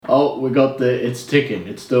Oh, we got it's ticking.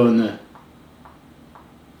 It's doing the...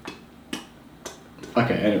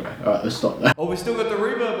 Okay, anyway. Alright, let's stop that. Oh, we still got the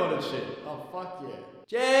reverb on and shit. Oh, fuck yeah.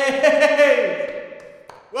 James!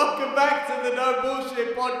 Welcome back to the No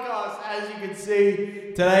Bullshit Podcast. As you can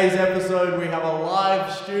see, today's episode, we have a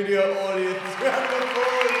live studio audience. Round of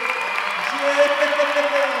applause. James! Round of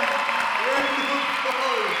applause.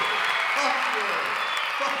 Fuck yeah.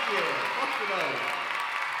 Fuck yeah. Fuck it up.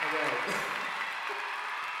 Okay.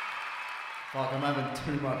 Fuck, I'm having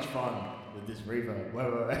too much fun with this reverb.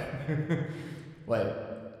 Wait. Wait.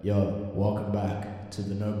 Yo, welcome back to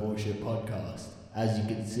the No Bullshit Podcast. As you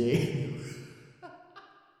can see...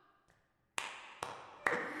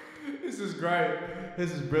 This is great.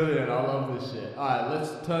 This is brilliant. I love this shit. Alright,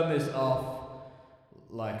 let's turn this off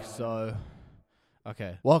like so.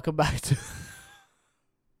 Okay. Welcome back to...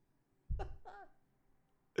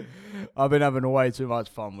 I've been having way too much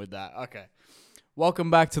fun with that. Okay.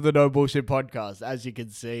 Welcome back to the No Bullshit Podcast. As you can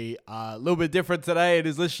see, a little bit different today. It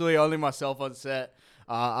is literally only myself on set.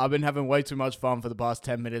 I've been having way too much fun for the past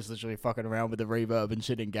 10 minutes, literally fucking around with the reverb and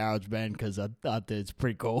shit in GarageBand because I thought it's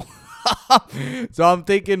pretty cool. So I'm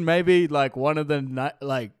thinking maybe like one of the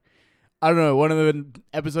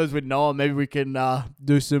episodes with Noah, maybe we can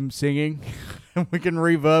do some singing. We can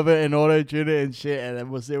reverb it and auto-tune it and shit, and then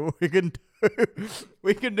we'll see what we can do.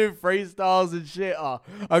 We can do freestyles and shit. I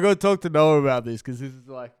gotta talk to Noah about this because this is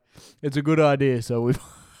like, it's a good idea. So we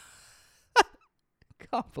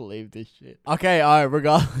can't believe this shit. Okay, all right,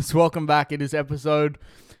 regardless, welcome back. It is episode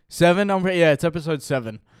 7. It's episode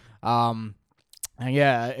 7. And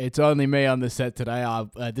yeah, it's only me on the set today.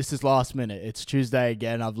 This is last minute. It's Tuesday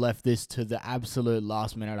again. I've left this to the absolute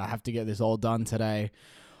last minute. I have to get this all done today.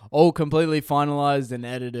 All completely finalized and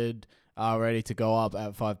edited. Ready to go up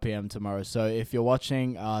at 5 p.m. tomorrow. So if you're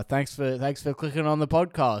watching, thanks for clicking on the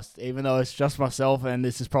podcast, even though it's just myself and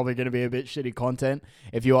this is probably going to be a bit shitty content.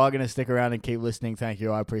 If you are going to stick around and keep listening, thank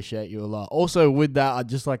you. I appreciate you a lot. Also, with that, I'd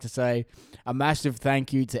just like to say a massive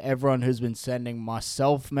thank you to everyone who's been sending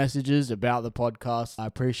myself messages about the podcast. I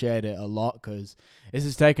appreciate it a lot because this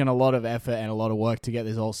has taken a lot of effort and a lot of work to get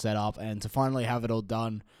this all set up, and to finally have it all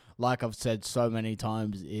done, like I've said so many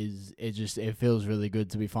times, it feels really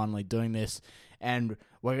good to be finally doing this. And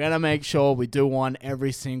we're going to make sure we do one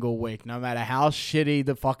every single week, no matter how shitty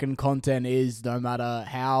the fucking content is, no matter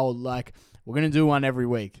how, we're going to do one every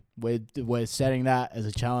week. We're setting that as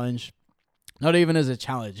a challenge. Not even as a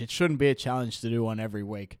challenge. It shouldn't be a challenge to do one every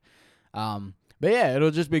week. But yeah,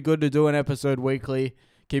 it'll just be good to do an episode weekly.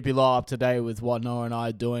 Keep you lot up to date with what Noah and I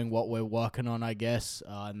are doing, what we're working on, I guess,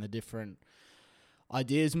 and the different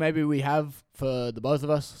ideas maybe we have for the both of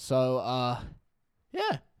us. So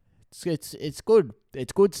yeah, it's good.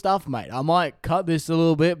 It's good stuff, mate. I might cut this a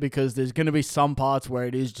little bit because there's going to be some parts where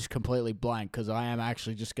it is just completely blank because I am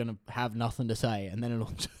actually just going to have nothing to say, and then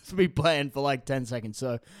it'll just be playing for like 10 seconds.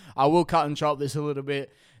 So I will cut and chop this a little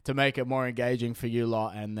bit to make it more engaging for you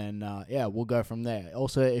lot, and then yeah, we'll go from there.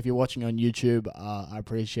 Also, if you're watching on YouTube, I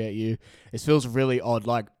appreciate you. It feels really odd.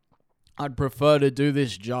 Like, I'd prefer to do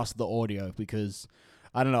this just the audio because,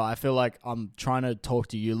 I don't know, I feel like I'm trying to talk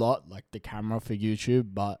to you lot, like the camera for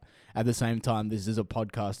YouTube, but at the same time, this is a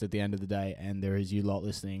podcast at the end of the day, and there is you lot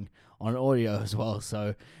listening on audio as well.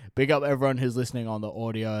 So big up everyone who's listening on the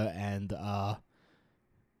audio, and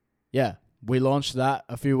yeah, we launched that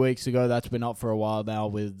a few weeks ago. That's been up for a while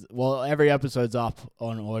now every episode's up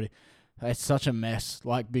on audio. It's such a mess,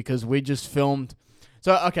 because we just filmed.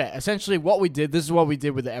 So, okay, essentially this is what we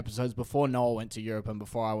did with the episodes before Noah went to Europe and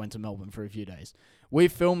before I went to Melbourne for a few days. We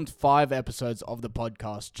filmed 5 episodes of the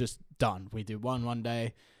podcast just done. We did one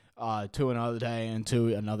day, 2 another day, and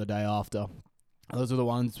 2 another day after. Those are the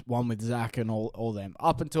ones, one with Zach and all them.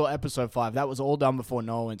 Up until episode 5, that was all done before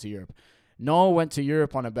Noah went to Europe. Noah went to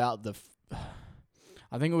Europe on about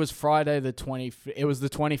I think it was Friday the 25th. It was the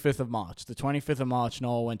 25th of March. The 25th of March,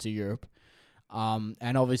 Noah went to Europe.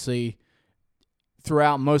 And obviously,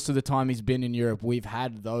 throughout most of the time he's been in Europe, we've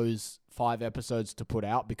had those 5 episodes to put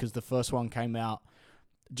out because the first one came out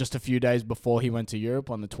just a few days before he went to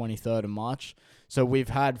Europe on the 23rd of March. So we've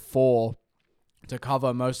had 4 to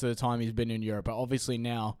cover most of the time he's been in Europe. But obviously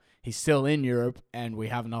now he's still in Europe and we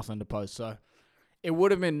have nothing to post. So it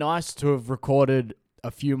would have been nice to have recorded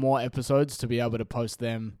a few more episodes to be able to post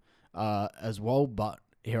them as well. But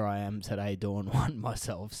here I am today doing one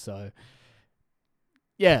myself. So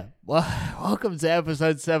yeah, well, welcome to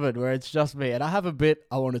episode 7 where it's just me. And I have a bit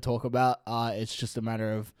I want to talk about. It's just a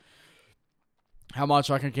matter of how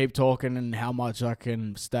much I can keep talking and how much I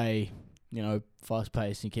can stay,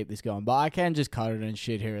 fast-paced and keep this going. But I can just cut it and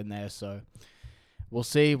shit here and there. So we'll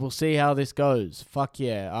see how this goes. Fuck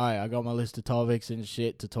yeah. All right, I got my list of topics and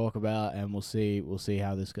shit to talk about, and we'll see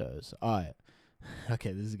how this goes. All right.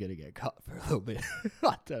 Okay, this is going to get cut for a little bit.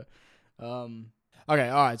 Okay,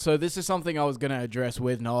 all right. So this is something I was going to address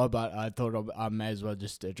with Noah, but I thought I may as well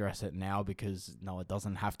just address it now because Noah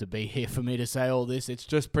doesn't have to be here for me to say all this. It's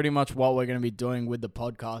just pretty much what we're going to be doing with the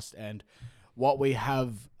podcast and what we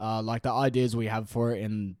have, like the ideas we have for it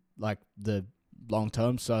in like the long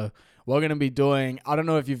term. So we're going to be doing, I don't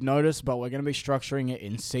know if you've noticed, but we're going to be structuring it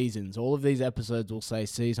in seasons. All of these episodes will say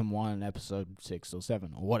season 1, episode 6 or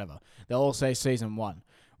 7 or whatever. They'll all say season 1.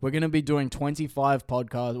 We're going to be doing 25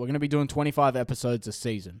 podcasts. We're going to be doing 25 episodes a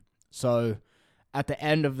season. So at the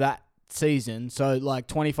end of that season, so like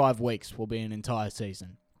 25 weeks will be an entire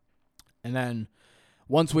season. And then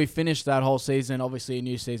once we finish that whole season, obviously a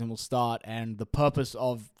new season will start. And the purpose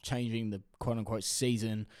of changing the quote-unquote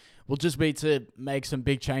season will just be to make some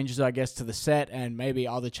big changes, I guess, to the set and maybe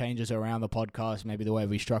other changes around the podcast, maybe the way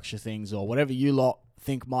we structure things or whatever you lot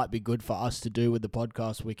think might be good for us to do with the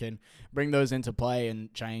podcast. We can bring those into play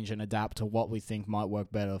and change and adapt to what we think might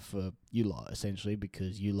work better for you lot, essentially,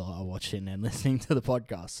 because you lot are watching and listening to the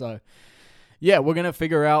podcast. So, yeah, we're going to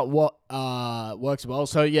figure out what works well.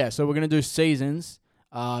 So, yeah, so we're going to do seasons,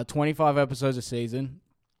 25 episodes a season.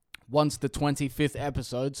 Once the 25th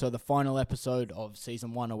episode, so the final episode of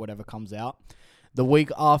season 1 or whatever comes out, the week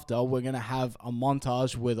after, we're going to have a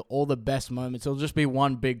montage with all the best moments. It'll just be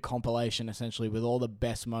one big compilation, essentially, with all the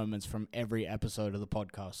best moments from every episode of the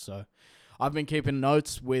podcast. So I've been keeping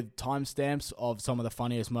notes with timestamps of some of the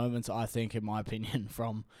funniest moments, I think, in my opinion,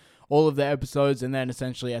 from all of the episodes. And then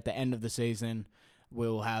essentially at the end of the season,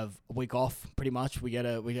 we'll have a week off, pretty much. We get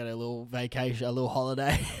a little vacation, a little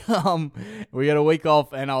holiday. We get a week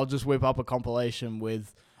off, and I'll just whip up a compilation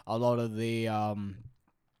with a lot of the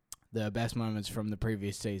best moments from the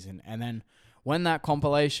previous season. And then when that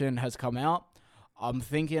compilation has come out, I'm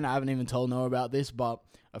thinking, I haven't even told Noah about this, but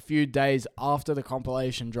a few days after the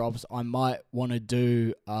compilation drops, I might want to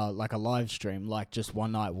do like a live stream, like just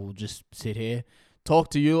one night. We'll just sit here, talk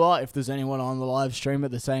to you lot. If there's anyone on the live stream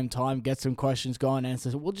at the same time, get some questions going,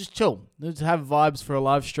 answer. We'll just chill. We'll just have vibes for a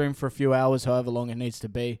live stream for a few hours, however long it needs to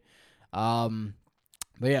be. But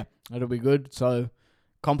yeah, it'll be good. So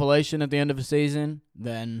compilation at the end of the season,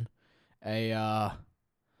 then a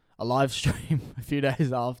live stream a few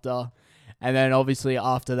days after, and then obviously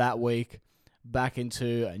after that week, back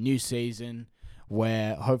into a new season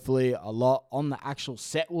where hopefully a lot on the actual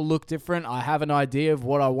set will look different. I have an idea of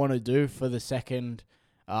what I want to do for the second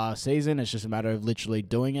season. It's just a matter of literally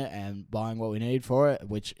doing it and buying what we need for it,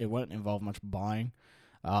 which it won't involve much buying,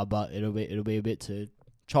 but it'll be a bit to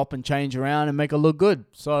chop and change around and make it look good.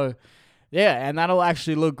 So yeah, and that'll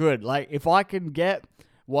actually look good. Like if I can get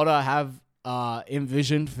what I have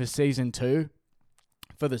envisioned for season 2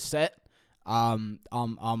 for the set, I'm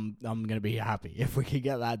gonna be happy. If we could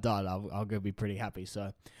get that done, I'm gonna be pretty happy.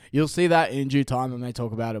 So you'll see that in due time. I may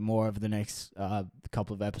talk about it more over the next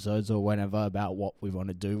couple of episodes or whenever about what we want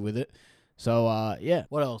to do with it. So yeah,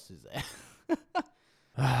 what else is there?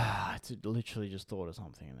 I literally just thought of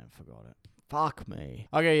something and then forgot it. Fuck me.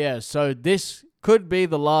 Okay, yeah. So this could be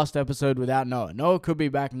the last episode without Noah. Noah could be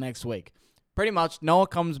back next week. Pretty much, Noah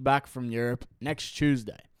comes back from Europe next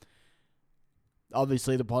Tuesday.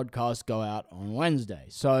 Obviously, the podcasts go out on Wednesday.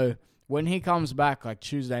 So when he comes back, like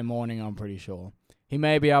Tuesday morning, I'm pretty sure, he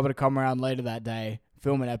may be able to come around later that day,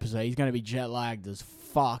 film an episode. He's going to be jet lagged as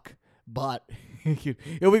fuck, but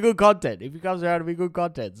it'll be good content. If he comes around, it'll be good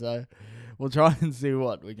content. So we'll try and see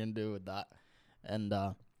what we can do with that. And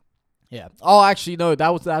yeah. Oh, actually, no,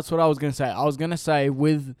 that's what I was going to say. I was going to say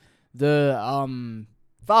with the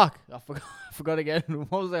fuck, I forgot again.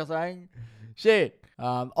 What was I saying? Shit.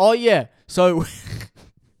 Oh yeah. So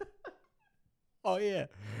oh yeah.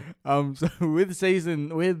 So with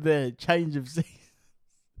the change of season,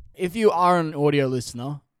 if you are an audio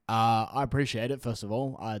listener, I appreciate it. First of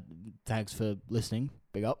all, thanks for listening.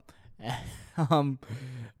 Big up.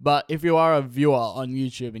 But if you are a viewer on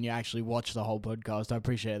YouTube and you actually watch the whole podcast, I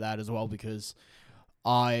appreciate that as well because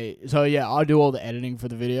I do all the editing for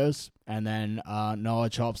the videos, and then Noah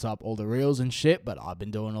chops up all the reels and shit, but I've been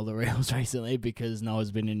doing all the reels recently because Noah's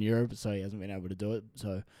been in Europe, so he hasn't been able to do it.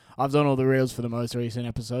 So I've done all the reels for the most recent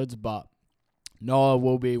episodes, but Noah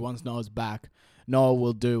will be, once Noah's back, Noah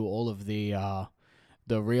will do all of the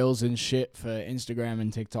reels and shit for Instagram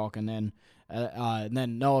and TikTok, and then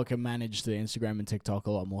Noah can manage the Instagram and TikTok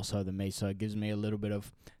a lot more so than me, so it gives me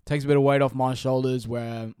takes a bit of weight off my shoulders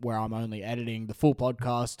where I'm only editing the full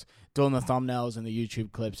podcast, doing the thumbnails and the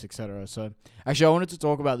YouTube clips, etc. So actually I wanted to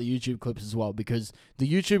talk about the YouTube clips as well because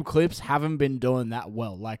the YouTube clips haven't been doing that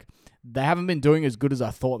well. Like they haven't been doing as good as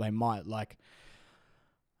I thought they might. Like,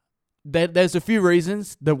 there's a few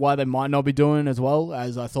reasons that why they might not be doing as well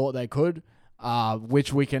as I thought they could,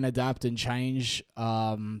 which we can adapt and change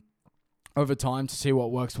over time to see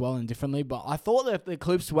what works well and differently. But I thought that the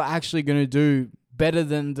clips were actually going to do better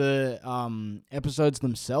than the episodes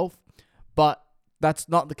themselves, but that's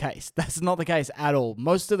not the case. That's not the case at all.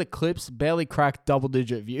 Most of the clips barely crack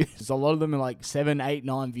double-digit views. A lot of them are like 7, 8,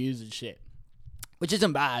 9 views and shit, which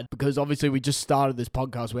isn't bad because obviously we just started this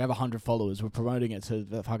podcast. We have 100 followers. We're promoting it to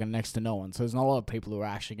the fucking next to no one. So there's not a lot of people who are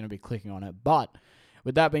actually going to be clicking on it. But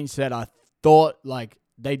with that being said, I thought like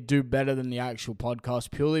they'd do better than the actual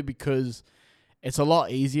podcast purely because it's a lot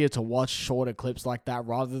easier to watch shorter clips like that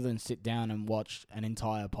rather than sit down and watch an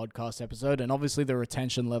entire podcast episode. And obviously the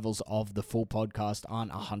retention levels of the full podcast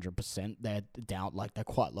aren't 100%. They're down, like they're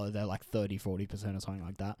quite low. They're like 30, 40% or something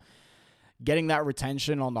like that. Getting that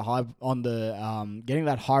retention on the getting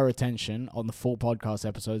that high retention on the full podcast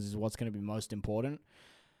episodes is what's going to be most important.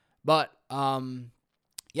 But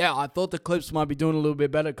yeah, I thought the clips might be doing a little bit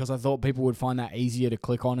better because I thought people would find that easier to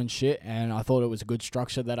click on and shit. And I thought it was a good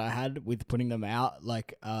structure that I had with putting them out.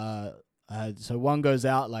 Like, so one goes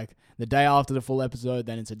out like the day after the full episode,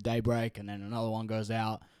 then it's a day break, and then another one goes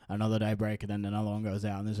out, another day break, and then another one goes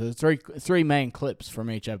out. And there's three main clips from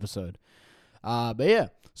each episode. But yeah,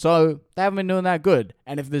 so they haven't been doing that good.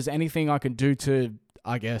 And if there's anything I can do to,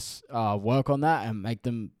 I guess, work on that and make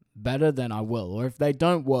them better, then I will. Or if they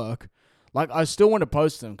don't work, like, I still want to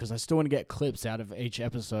post them because I still want to get clips out of each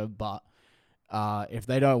episode, but if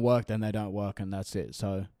they don't work, then they don't work, and that's it.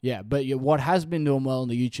 So, yeah, but what has been doing well on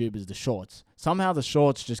the YouTube is the shorts. Somehow the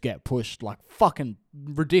shorts just get pushed like fucking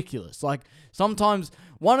ridiculous. Like, sometimes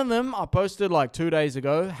one of them I posted like 2 days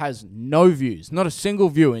ago has no views, not a single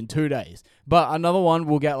view in 2 days, but another one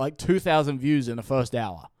will get like 2,000 views in the first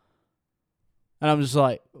hour. And I'm just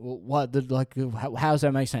like, what? How does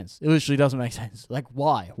that make sense? It literally doesn't make sense. Like,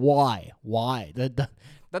 why? That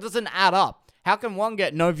doesn't add up. How can one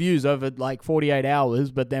get no views over like 48 hours,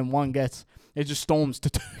 but then one gets, it just storms to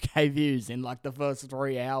 2K views in like the first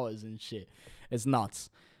 3 hours and shit? It's nuts.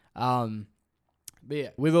 But yeah,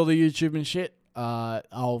 with all the YouTube and shit,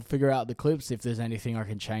 I'll figure out the clips if there's anything I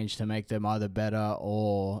can change to make them either better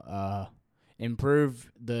or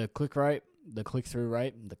improve the click-through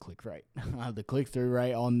rate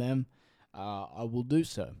on them. I will do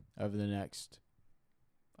so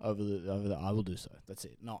I will do so. That's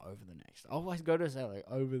it. Not over the next. I always go to say like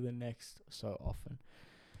over the next so often.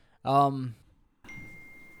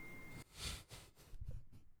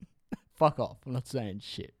 Fuck off. I'm not saying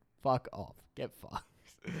shit. Fuck off. Get fucked.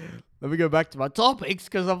 Let me go back to my topics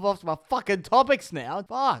because I've lost my fucking topics now.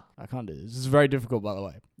 Fuck. I can't do this. This is very difficult, by the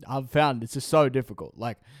way. I've found this is so difficult.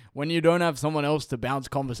 Like, when you don't have someone else to bounce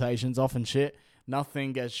conversations off and shit,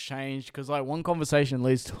 nothing gets changed because, like, one conversation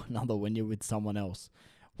leads to another when you're with someone else.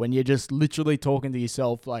 When you're just literally talking to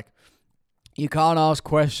yourself, like, you can't ask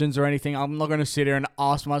questions or anything. I'm not going to sit here and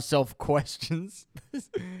ask myself questions. It's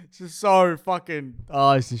just so fucking...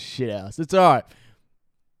 Oh, it's a shit house. It's alright.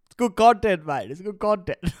 It's good content, mate. It's good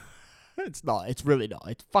content. It's not. It's really not.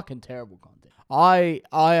 It's fucking terrible content. It's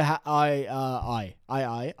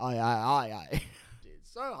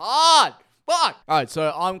so hard. Fuck. Alright,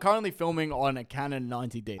 so I'm currently filming on a Canon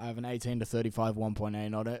 90D. I have an 18-35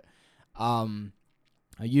 1.8 on it.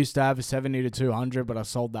 I used to have a 70-200, but I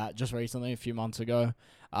sold that just recently, a few months ago.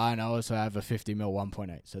 And I also have a 50mm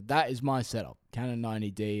 1.8. So that is my setup. Canon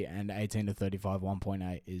 90D and 18-35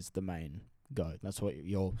 1.8 is the main go. That's what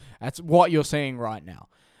you're seeing right now.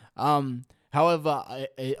 However,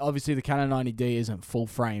 obviously the Canon 90D isn't full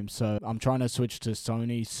frame, so I'm trying to switch to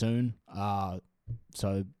Sony soon.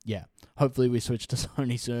 So yeah, hopefully we switch to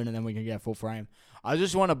Sony soon, and then we can get full frame. I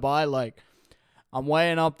just want to buy I'm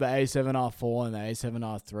weighing up the A7R4 and the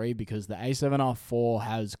A7R3 because the A7R4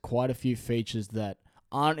 has quite a few features that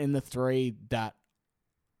aren't in the 3 that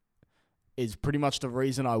is pretty much the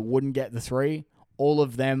reason I wouldn't get the 3. All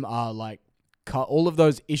of them are all of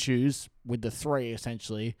those issues with the 3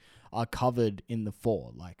 essentially are covered in the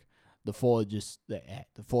 4. Like the 4 I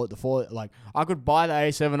could buy the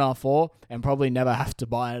A7R4 and probably never have to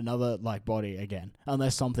buy another body again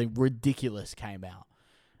unless something ridiculous came out.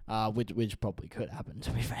 Which probably could happen,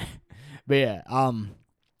 to be fair. But yeah,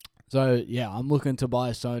 so yeah, I'm looking to buy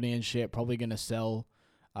a Sony and shit. Probably gonna sell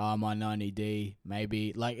my 90D,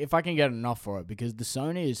 maybe. Like, if I can get enough for it, because the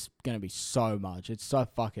Sony is gonna be so much. It's so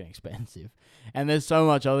fucking expensive. And there's so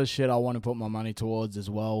much other shit I want to put my money towards as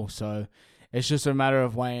well. So it's just a matter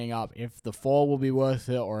of weighing up if the 4 will be worth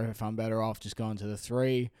it, or if I'm better off just going to the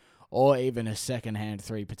 3, or even a second-hand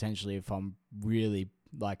 3 potentially if I'm really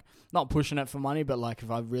Like, not pushing it for money, but like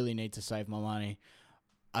if I really need to save my money,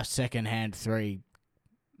 a second-hand 3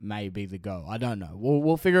 may be the go. I don't know.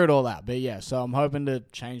 We'll figure it all out. But yeah, so I'm hoping to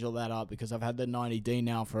change all that up because I've had the 90D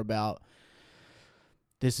now for probably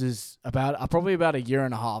about a year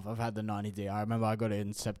and a half. I've had the 90D. I remember I got it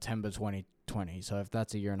in September 2020. So if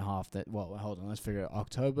that's a year and a half, hold on, let's figure it.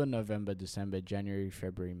 October, November, December, January,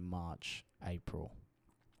 February, March, April,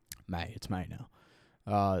 May. It's May now.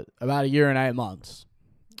 About a year and 8 months.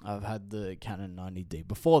 I've had the Canon 90D.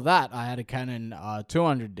 Before that, I had a Canon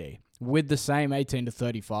 200D with the same 18 to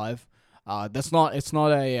 35. It's not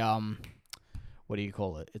a what do you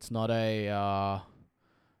call it? It's not a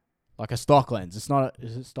like a stock lens. Is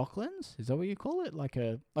it stock lens? Is that what you call it? Like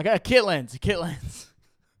a kit lens. A kit lens.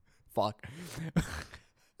 Fuck.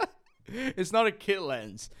 It's not a kit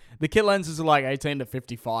lens. The kit lenses are like 18 to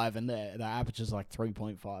 55, and the aperture's like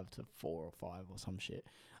 3.5 to 4 or 5 or some shit.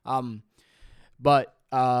 But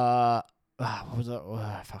what was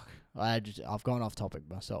that? Fuck. I've gone off topic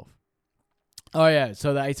myself. Oh yeah,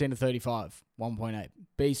 so the 18 to 35, 1.8,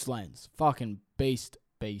 beast lens, fucking beast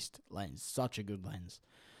lens, such a good lens.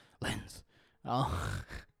 Oh.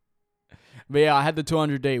 But yeah, I had the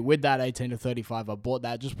 200D with that 18 to 35. I bought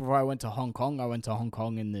that just before I went to Hong Kong. I went to Hong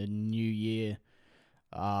Kong in the new year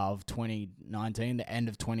of 2019, the end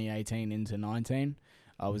of 2018 into 19.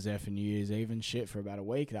 I was there for New Year's Eve and shit for about a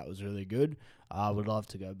week. That was really good. I would love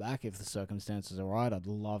to go back if the circumstances are right. I'd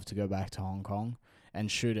love to go back to Hong Kong and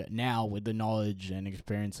shoot it now with the knowledge and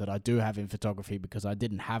experience that I do have in photography, because I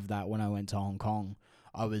didn't have that when I went to Hong Kong.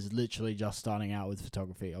 I was literally just starting out with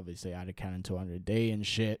photography. Obviously, I had a Canon 200D and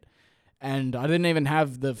shit. And I didn't even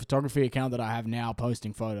have the photography account that I have now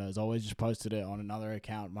posting photos. I always just posted it on another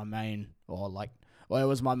account, it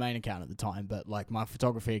was my main account at the time, but like my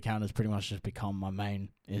photography account has pretty much just become my main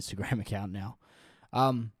Instagram account now.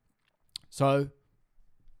 So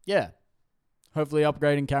yeah, hopefully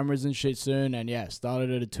upgrading cameras and shit soon. And yeah,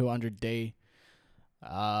 started at a 200D.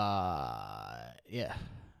 Yeah,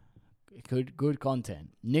 good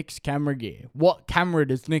content. Nick's camera gear. What camera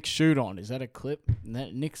does Nick shoot on? Is that a clip?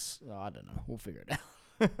 Nick's, I don't know. We'll figure it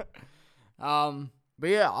out. But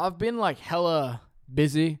yeah, I've been like hella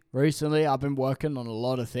busy recently. I've been working on a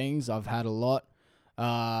lot of things. I've had a lot,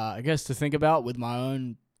 I guess, to think about with my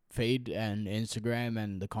own feed and Instagram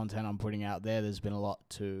and the content I'm putting out there. There's been a lot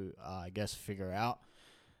to, I guess, figure out.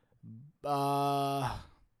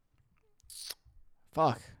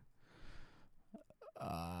 Fuck.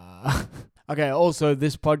 Okay, also,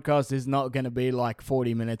 this podcast is not going to be like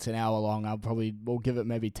 40 minutes, an hour long. We'll give it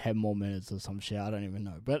maybe 10 more minutes or some shit. I don't even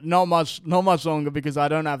know. But not much longer, because I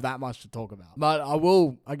don't have that much to talk about. But I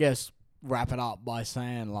will, I guess, wrap it up by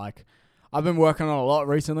saying, like, I've been working on a lot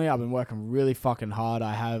recently. I've been working really fucking hard.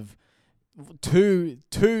 I have two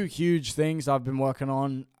huge things I've been working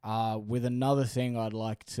on, with another thing I'd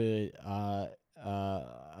like to,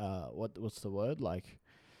 what's the word? Like,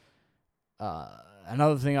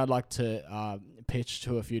 another thing I'd like to pitch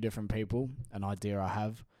to a few different people, an idea I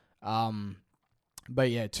have. But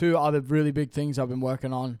yeah, 2 other really big things I've been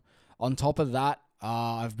working on. On top of that,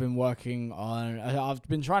 I've been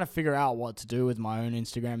trying to figure out what to do with my own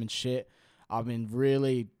Instagram and shit. I've been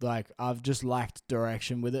really, I've just lacked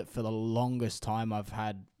direction with it for the longest time. I've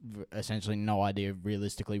had essentially no idea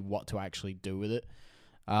realistically what to actually do with it.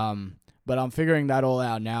 But I'm figuring that all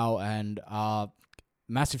out now, and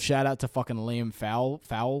massive shout out to fucking Liam Fowl.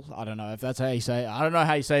 I don't know if that's how you say it. I don't know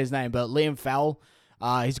how you say his name, but Liam Fowl.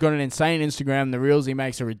 He's got an insane Instagram. The reels he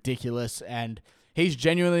makes are ridiculous, and he's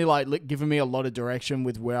genuinely giving me a lot of direction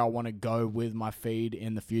with where I want to go with my feed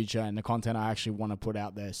in the future and the content I actually want to put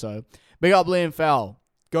out there. So big up Liam Fowl.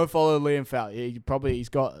 Go follow Liam Fowl. He's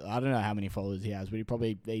got, I don't know how many followers he has, but you're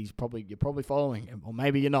probably following him, or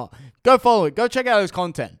maybe you're not. Go follow it. Go check out his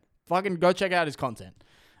content. Fucking go check out his content.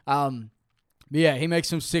 But yeah, he makes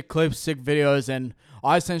some sick clips, sick videos, and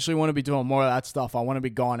I essentially want to be doing more of that stuff. I want to be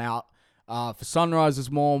going out for sunrises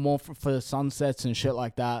more for sunsets and shit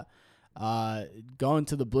like that. Going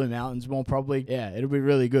to the Blue Mountains more probably. Yeah, it'll be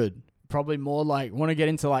really good. Probably more want to get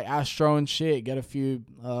into astro and shit. Get a few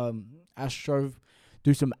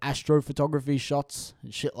do some astro photography shots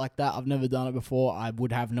and shit like that. I've never done it before. I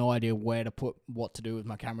would have no idea where to put what to do with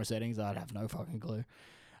my camera settings. I'd have no fucking clue.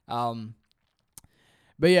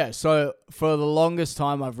 But yeah, so for the longest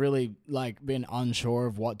time, I've really been unsure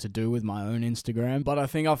of what to do with my own Instagram. But I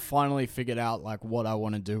think I've finally figured out what I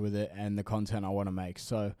want to do with it and the content I want to make.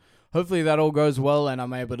 So hopefully that all goes well and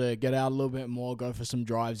I'm able to get out a little bit more, go for some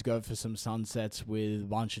drives, go for some sunsets with a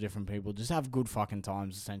bunch of different people. Just have good fucking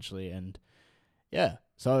times, essentially. And yeah,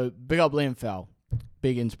 so big up Liam Fowl.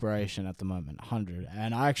 big inspiration at the moment, 100.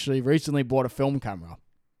 And I actually recently bought a film camera,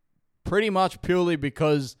 pretty much purely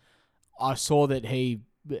because I saw that he,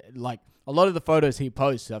 like, a lot of the photos he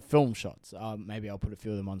posts are film shots. Maybe I'll put a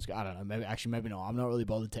few of them on screen. I don't know. Maybe not. I'm not really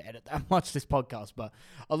bothered to edit that much this podcast, but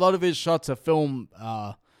a lot of his shots are film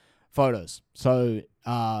photos. So,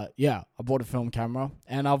 yeah, I bought a film camera,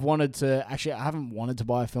 and I haven't wanted to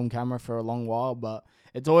buy a film camera for a long while, but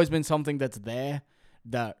it's always been something that's there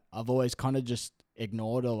that I've always kind of just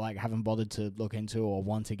ignored or like haven't bothered to look into or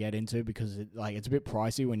want to get into because it's a bit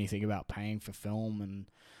pricey when you think about paying for film and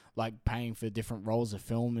like paying for different rolls of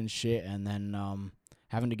film and shit, and then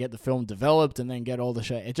having to get the film developed and then get all the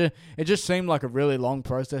shit. It just seemed like a really long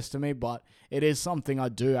process to me, but it is something I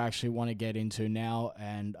do actually want to get into now.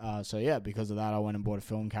 And so yeah, because of that, I went and bought a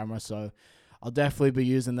film camera. So I'll definitely be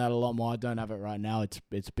using that a lot more. I don't have it right now.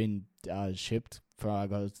 It's been shipped. I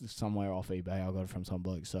got it somewhere off eBay. I got it from some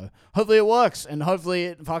bloke. So hopefully it works, and hopefully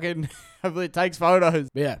it takes photos.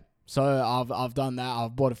 But yeah. So I've done that.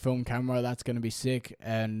 I've bought a film camera. That's gonna be sick.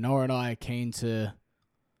 And Noah and I are keen to.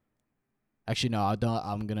 Actually, no, I don't.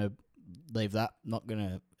 I'm gonna leave that. Not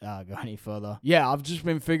gonna go any further. Yeah, I've just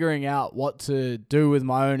been figuring out what to do with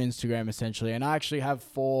my own Instagram essentially, and I actually have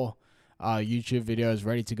 4 YouTube videos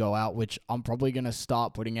ready to go out, which I'm probably gonna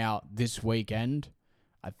start putting out this weekend,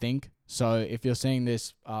 I think. So if you're seeing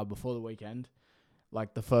this before the weekend,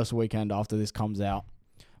 like the first weekend after this comes out,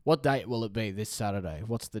 what date will it be this Saturday?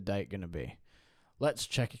 What's the date going to be? Let's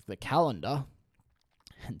check the calendar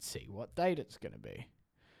and see what date it's going to be.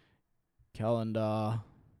 Calendar.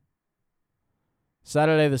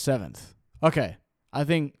 Saturday the 7th. Okay. I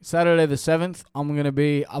think Saturday the 7th, I'm going to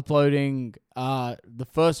be uploading the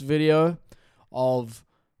first video of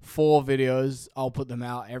 4 videos. I'll put them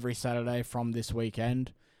out every Saturday from this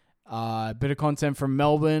weekend. A bit of content from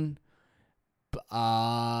Melbourne.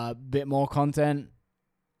 Bit more content.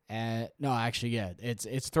 No, actually, yeah.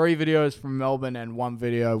 It's 3 videos from Melbourne and 1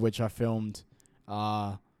 video which I filmed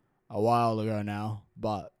a while ago now.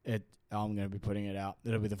 But I'm going to be putting it out.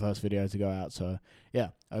 It'll be the first video to go out. So, yeah.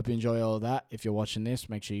 I hope you enjoy all of that. If you're watching this,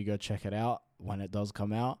 make sure you go check it out when it does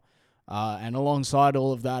come out. And alongside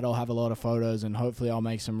all of that, I'll have a lot of photos, and hopefully I'll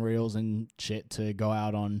make some reels and shit to go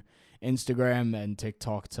out on Instagram and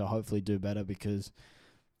TikTok to hopefully do better, because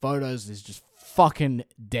photos is just fucking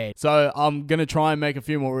dead. So I'm going to try and make a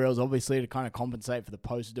few more reels, obviously, to kind of compensate for the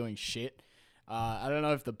post doing shit. I don't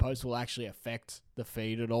know if the post will actually affect the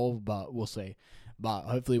feed at all, but we'll see. But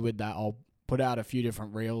hopefully with that, I'll put out a few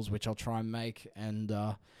different reels, which I'll try and make. And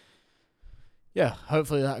yeah,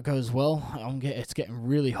 hopefully that goes well. It's getting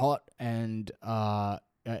really hot, and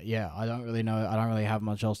yeah, I don't really know. I don't really have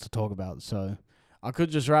much else to talk about. So I could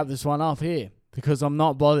just wrap this one up here because I'm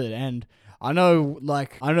not bothered. And I know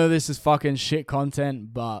this is fucking shit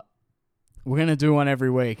content, but we're going to do one every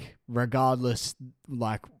week, regardless,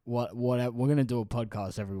 like, what we're going to do a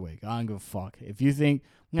podcast every week. I don't give a fuck. If you think,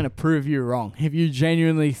 I'm going to prove you wrong. If you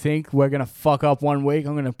genuinely think we're going to fuck up one week,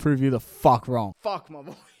 I'm going to prove you the fuck wrong. Fuck my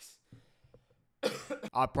voice.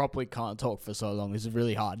 I probably can't talk for so long. This is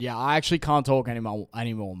really hard. Yeah, I actually can't talk anymore.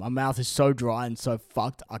 My mouth is so dry and so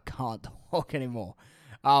fucked, I can't talk anymore.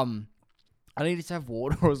 I need to have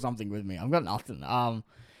water or something with me. I've got nothing.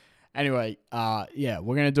 Anyway, yeah,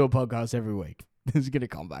 we're going to do a podcast every week. This is going to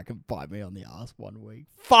come back and bite me on the ass one week.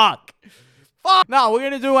 Fuck! No, we're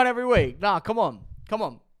going to do one every week. Nah, come on.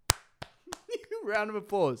 Round of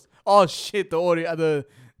applause. Oh, shit, the audio,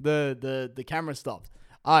 the camera stopped.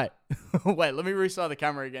 All right. Wait, let me restart the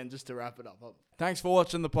camera again just to wrap it up. Thanks for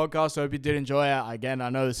watching the podcast. I hope you did enjoy it. Again, I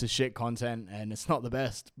know this is shit content and it's not the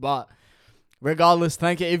best, but regardless,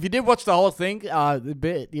 thank you. If you did watch the whole thing,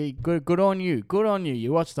 good on you. Good on you.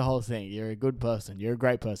 You watched the whole thing. You're a good person. You're a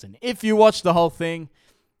great person. If you watched the whole thing,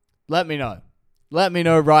 let me know. Let me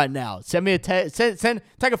know right now. Send me take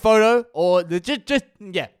a photo or just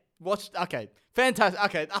yeah. Watch. Okay, fantastic.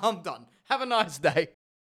 Okay, I'm done. Have a nice day.